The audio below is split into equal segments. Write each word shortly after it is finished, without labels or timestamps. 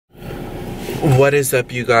What is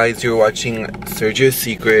up, you guys? You're watching Sergio's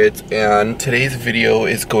Secrets, and today's video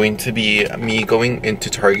is going to be me going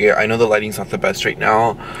into Target. I know the lighting's not the best right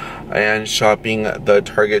now, and shopping the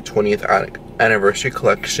Target 20th anniversary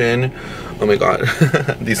collection. Oh my god,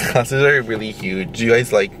 these glasses are really huge. Do you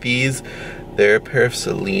guys like these? They're a pair of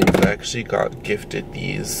Celine's. I actually got gifted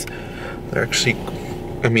these. They're actually,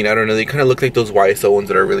 I mean, I don't know, they kind of look like those YSL ones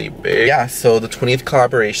that are really big. Yeah, so the 20th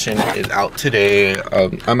collaboration is out today.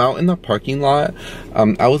 I'm out in the parking lot.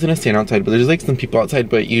 I was gonna stand outside, but there's like some people outside,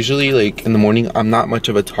 but usually like in the morning, I'm not much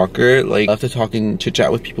of a talker. Like, I love to talk and chit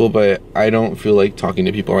chat with people, but I don't feel like talking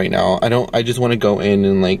to people right now. I just want to go in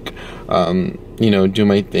and like, you know, do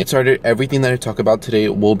my thing. Everything that I talk about today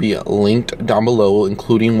will be linked down below,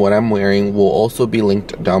 including what I'm wearing will also be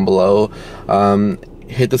linked down below.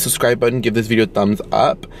 Hit the subscribe button, give this video a thumbs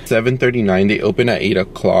up. 7:39, they open at 8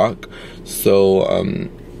 o'clock, so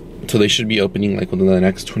so they should be opening like within the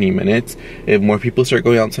next 20 minutes. If more people start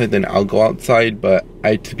going outside, then I'll go outside, but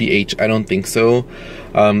TBH, I don't think so.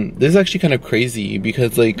 This is actually kind of crazy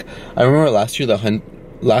because like I remember last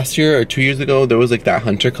year or 2 years ago, there was like that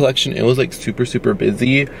Hunter collection. It was like super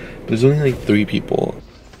busy, but there's only like 3 people.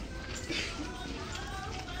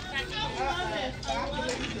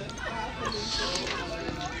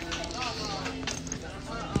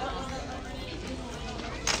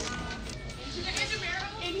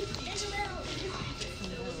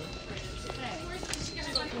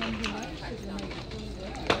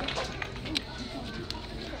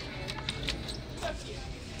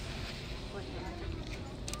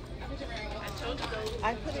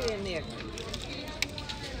 I put it in there.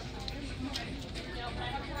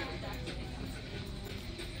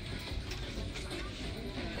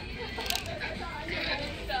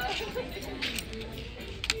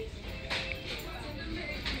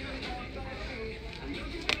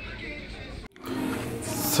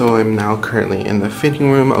 So I'm now currently in the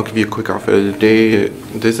fitting room. I'll give you a quick outfit of the day.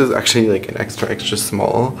 This is actually like an extra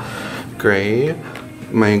small gray.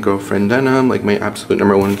 My girlfriend denim, like my absolute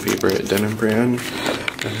 #1 favorite denim brand.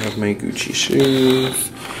 I have my Gucci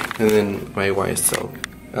shoes, and then my YSL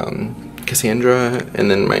Cassandra,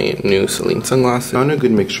 and then my new Celine sunglasses. Found a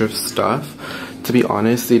good mixture of stuff. To be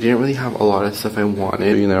honest, they didn't really have a lot of stuff I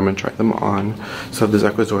wanted. And then I'm gonna try them on. So I have this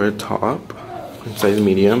Aquazora top in size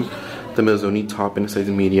medium, the Missoni top in size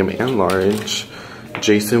medium and large,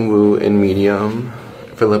 Jason Wu in medium,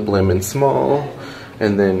 Phillip Lim in small,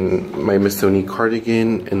 and then my Missoni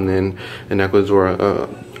cardigan, and then an Aquazora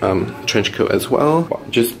trench coat as well.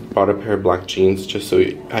 Just bought a pair of black jeans just so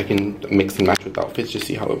I can mix and match with outfits, just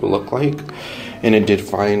see how it would look like. And I did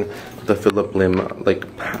find the Phillip Lim like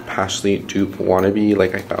Pashley dupe wannabe,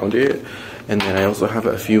 like I found it. And then I also have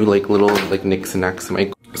a few like little like nicks and knacks in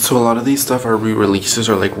my. So a lot of these stuff are re-releases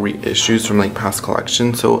or like reissues from like past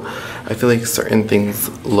collections, so I feel like certain things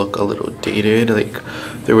look a little dated. Like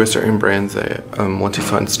there were certain brands that once I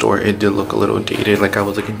saw in store, it did look a little dated. Like I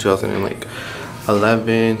was like in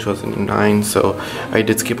 2011, 2009, so I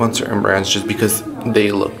did skip on certain brands just because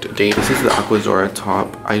they looked dated. This is the Aquazora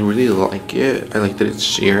top. I really like it. I like that it's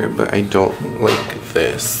sheer, but I don't like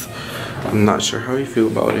this. I'm not sure how I feel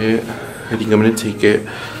about it. I think I'm gonna take it,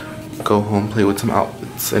 go home, play with some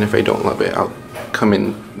outfits, and if I don't love it, I'll come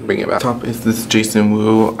and bring it back. Top is this Jason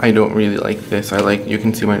Wu. I don't really like this. You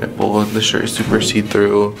can see my nipple. The shirt is super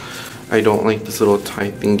see-through. I don't like this little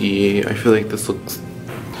tie thingy. I feel like this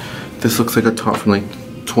looks like a top from like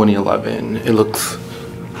 2011. It looks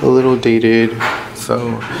a little dated,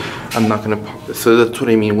 so I'm not gonna pop this. So that's what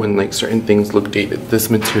I mean when like certain things look dated. This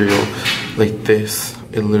material, like this,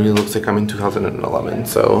 it literally looks like I'm in 2011.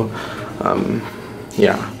 So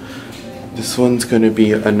yeah, this one's gonna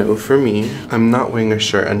be a no for me. I'm not wearing a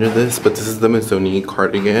shirt under this, but this is the Missoni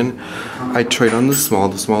cardigan. I tried on the small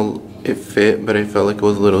it fit, but I felt like it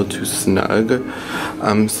was a little too snug.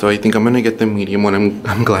 So I think I'm gonna get the medium one.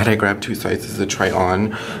 I'm glad I grabbed 2 sizes to try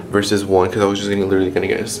on versus 1, because I was just literally gonna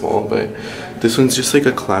get a small. But this one's just like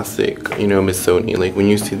a classic, you know, Missoni. Like when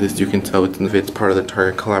you see this, you can tell it's part of the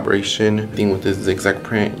Target collaboration. Thing with this zigzag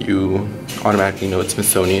print, you automatically know it's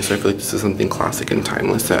Missoni. So I feel like this is something classic and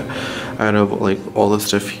timeless. That out of like all the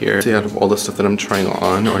stuff here, out of all the stuff that I'm trying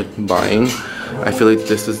on or buying, I feel like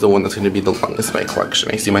this is the one that's going to be the longest in my collection.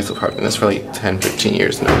 I see myself having this for like 10-15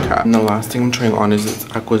 years, no cap. And the last thing I'm trying on is this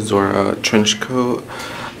Aquazora trench coat.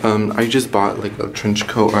 I just bought like a trench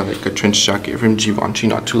coat or like a trench jacket from Givenchy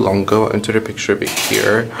not too long ago. I entered a picture of it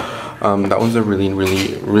here. That one's a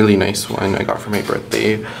really nice one I got for my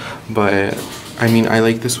birthday. But I mean, I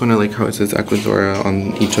like this one. I like how it says Aquazora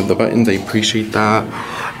on each of the buttons. I appreciate that.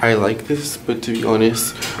 I like this, but to be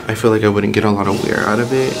honest, I feel like I wouldn't get a lot of wear out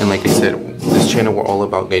of it. And like I said, this channel, we're all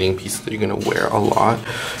about getting pieces that you're gonna wear a lot.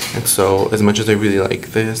 And so as much as I really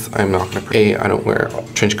like this, I'm not gonna, A, I don't wear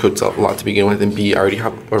trench coats a lot to begin with, and B, I already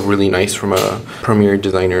have a really nice from a premier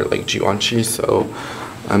designer like Givenchy, so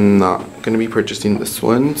I'm not gonna be purchasing this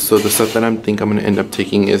one. So the stuff that I think I'm gonna end up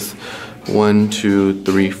taking is 1, 2,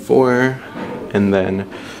 3, 4, and then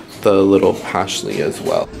the little Pashley as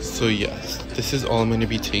well. So yes, this is all I'm gonna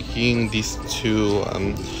be taking. These two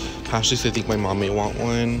Pashleys, I think my mom may want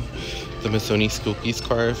one. The Missoni Skokie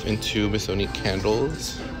scarf and 2 Missoni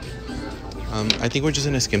candles. I think we're just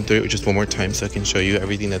gonna skim through it just one more time so I can show you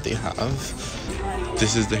everything that they have.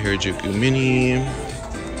 This is the Harajuku mini.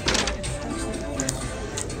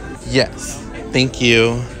 Yes, thank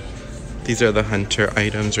you. These are the Hunter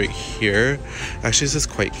items right here. Actually, this is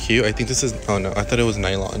quite cute. I think this is, oh no, I thought it was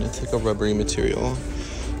nylon. It's like a rubbery material,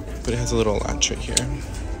 but it has a little latch right here.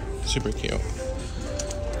 Super cute.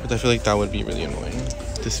 But I feel like that would be really annoying.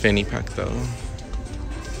 This fanny pack though,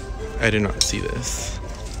 I did not see this.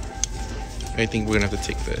 I think we're gonna have to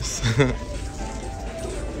take this.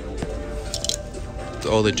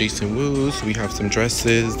 All the Jason Woos. We have some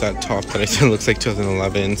dresses. That top that I said looks like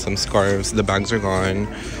 2011. Some scarves. The bags are gone.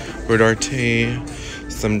 Rodarte.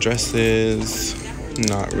 Some dresses.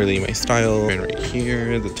 Not really my style. And right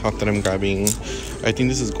here, the top that I'm grabbing. I think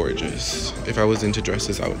this is gorgeous. If I was into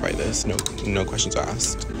dresses, I would buy this. No questions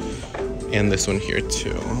asked. And this one here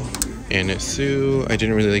too. Anna Sue. I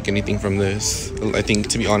didn't really like anything from this. I think,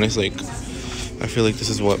 to be honest, like, I feel like this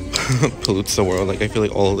is what pollutes the world. Like, I feel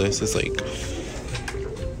like all of this is like,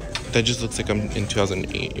 that just looks like I'm in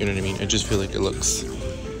 2008, you know what I mean? I just feel like it looks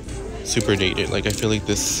super dated. Like, I feel like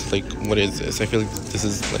this, like, what is this? I feel like this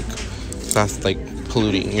is like, that's like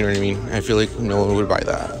polluting, you know what I mean? I feel like no one would buy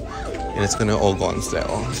that. And it's gonna all go on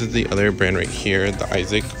sale. This is the other brand right here, the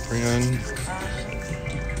Isaac brand.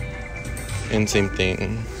 And same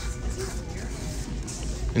thing.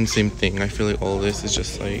 And same thing. I feel like all this is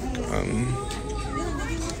just like,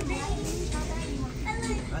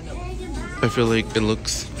 I feel like it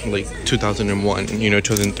looks like 2001, you know,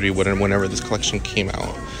 2003, whenever this collection came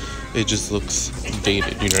out. It just looks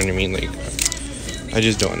dated, you know what I mean? Like, I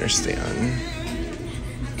just don't understand.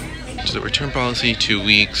 So the return policy, 2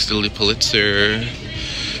 weeks. Lily Pulitzer.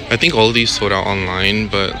 I think all of these sold out online,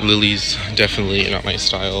 but Lily's definitely not my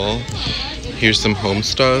style. Here's some home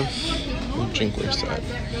stuff. Drinkware set.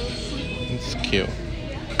 It's cute.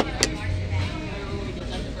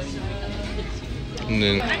 And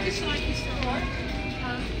then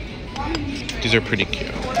these are pretty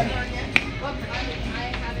cute.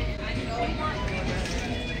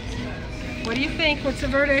 What do you think? What's the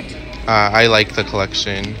verdict? I like the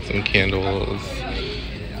collection. Some candles.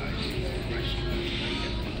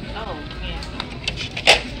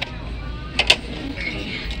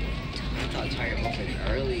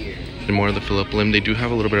 And more of the Phillip Lim. They do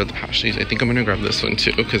have a little bit of the Pashleys. I think I'm gonna grab this one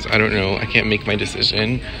too, because I don't know. I can't make my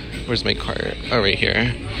decision. Where's my cart? Oh, right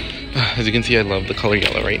here. As you can see, I love the color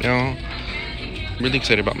yellow right now. I'm really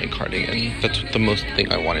excited about my cardigan. That's the most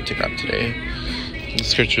thing I wanted to grab today. The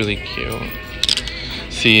skirt's really cute.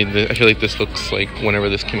 See, I feel like this looks like, whenever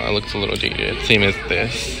this came out, it looks a little dated. Same as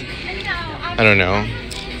this. I don't know.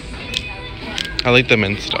 I like the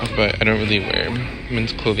men's stuff, but I don't really wear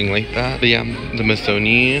men's clothing like that. But yeah, the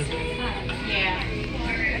Missoni.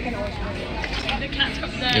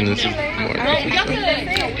 And this is more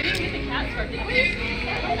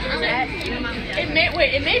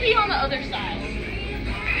It may be on the other side.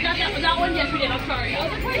 That one, yes, we did. I'm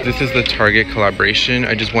sorry. This is the Target collaboration.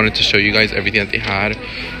 I just wanted to show you guys everything that they had.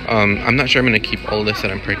 I'm not sure I'm going to keep all this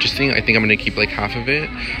that I'm purchasing. I think I'm going to keep like half of it.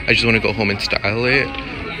 I just want to go home and style it.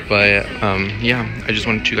 But yeah, I just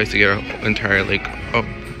wanted you guys to get an entire like,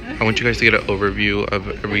 I want you guys to get an overview of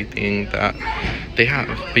everything that they have.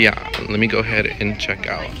 But yeah, let me go ahead and check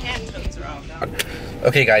out.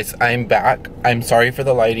 Okay guys, I'm back. I'm sorry for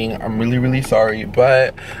the lighting. I'm really sorry,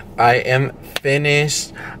 but I am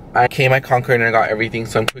finished. I conquered, and I got everything,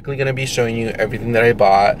 so I'm quickly gonna be showing you everything that I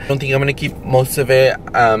bought. I don't think I'm gonna keep most of it.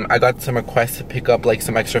 I got some requests to pick up like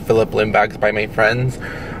some extra Phillip Lim bags by my friends.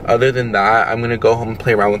 Other than that, I'm gonna go home and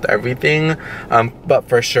play around with everything. But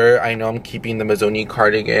for sure, I know I'm keeping the Missoni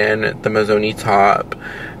cardigan, the Missoni top,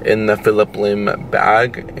 and the Phillip Lim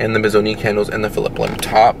bag, and the Missoni candles, and the Phillip Lim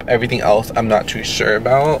top. Everything else, I'm not too sure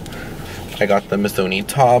about. I got the Missoni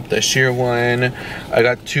top, the sheer one. I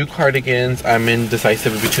got 2 cardigans. I'm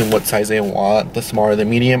indecisive between what size I want, the small or the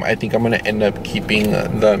medium. I think I'm gonna end up keeping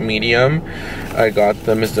the medium. I got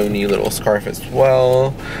the Missoni little scarf as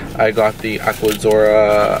well. I got the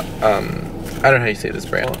Aquazora, I don't know how you say this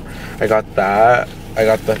brand. I got that. I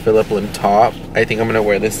got the Phillip Lim top. I think I'm gonna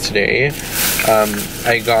wear this today.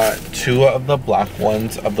 I got 2 of the black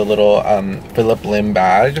ones of the little Phillip Lim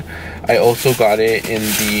bag. I also got it in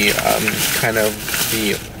the kind of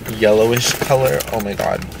the yellowish color. Oh my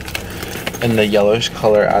god. In the yellowish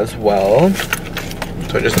color as well.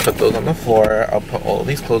 So I just put those on the floor. I'll put all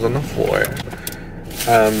these clothes on the floor.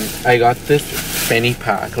 I got this fanny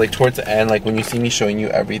pack, like towards the end, like when you see me showing you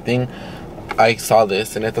everything, I saw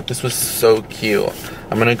this and I thought this was so cute.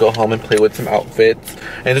 I'm gonna go home and play with some outfits.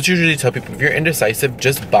 And that's usually tell people, if you're indecisive,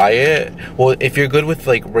 just buy it. Well, if you're good with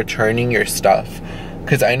like returning your stuff,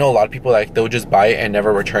 because I know a lot of people like they'll just buy it and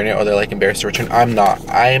never return it, or they're like embarrassed to return. I'm not.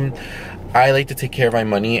 I like to take care of my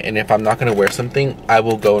money, and if I'm not gonna wear something, I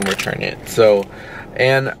will go and return it. So,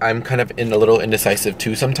 and I'm kind of a little indecisive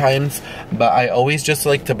too sometimes, but I always just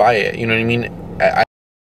like to buy it. You know what I mean? I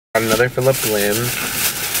got another Phillip Lim.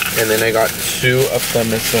 And then I got 2 of the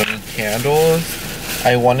Missoni candles.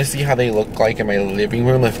 I want to see how they look like in my living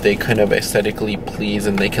room, if they kind of aesthetically please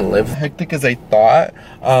and they can live. Hectic as I thought.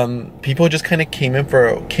 People just kind of came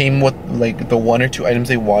with like the 1 or 2 items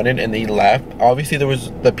they wanted and they left. Obviously there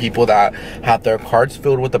was the people that had their carts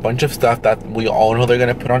filled with a bunch of stuff that we all know they're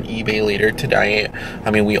gonna put on eBay later tonight.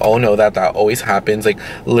 I mean, we all know that always happens. Like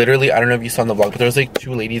literally, I don't know if you saw in the vlog, but there was like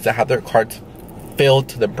 2 ladies that had their carts filled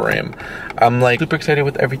to the brim. I'm like super excited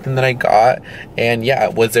with everything that I got. And yeah,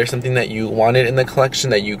 was there something that you wanted in the collection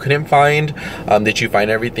that you couldn't find? Did you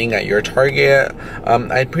find everything at your Target? I'm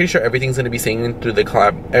pretty sure everything's gonna be seen through the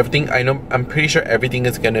collab. I'm pretty sure everything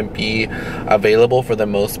is gonna be available for the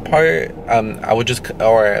most part. I would just,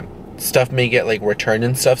 or stuff may get like returned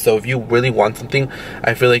and stuff. So if you really want something,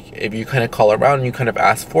 I feel like if you kind of call around and you kind of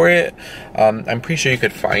ask for it, I'm pretty sure you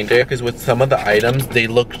could find it, because with some of the items they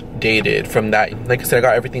look dated from that. Like I said, I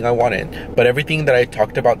got everything I wanted, but everything that I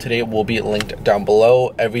talked about today will be linked down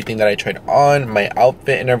below. Everything that I tried on, my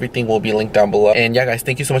outfit and everything will be linked down below. And yeah guys,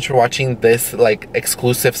 thank you so much for watching this like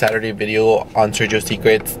exclusive Saturday video on Sergio's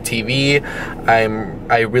Secrets TV.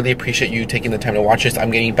 I really appreciate you taking the time to watch this.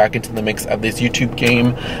 I'm getting back into the mix of this YouTube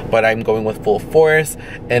game, but I'm going with full force,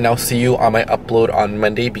 and I'll see you on my upload on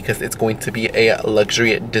Monday, because it's going to be a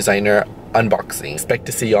luxury designer unboxing. Expect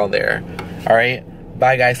to see y'all there. All right,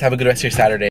 bye guys, have a good rest of your Saturday.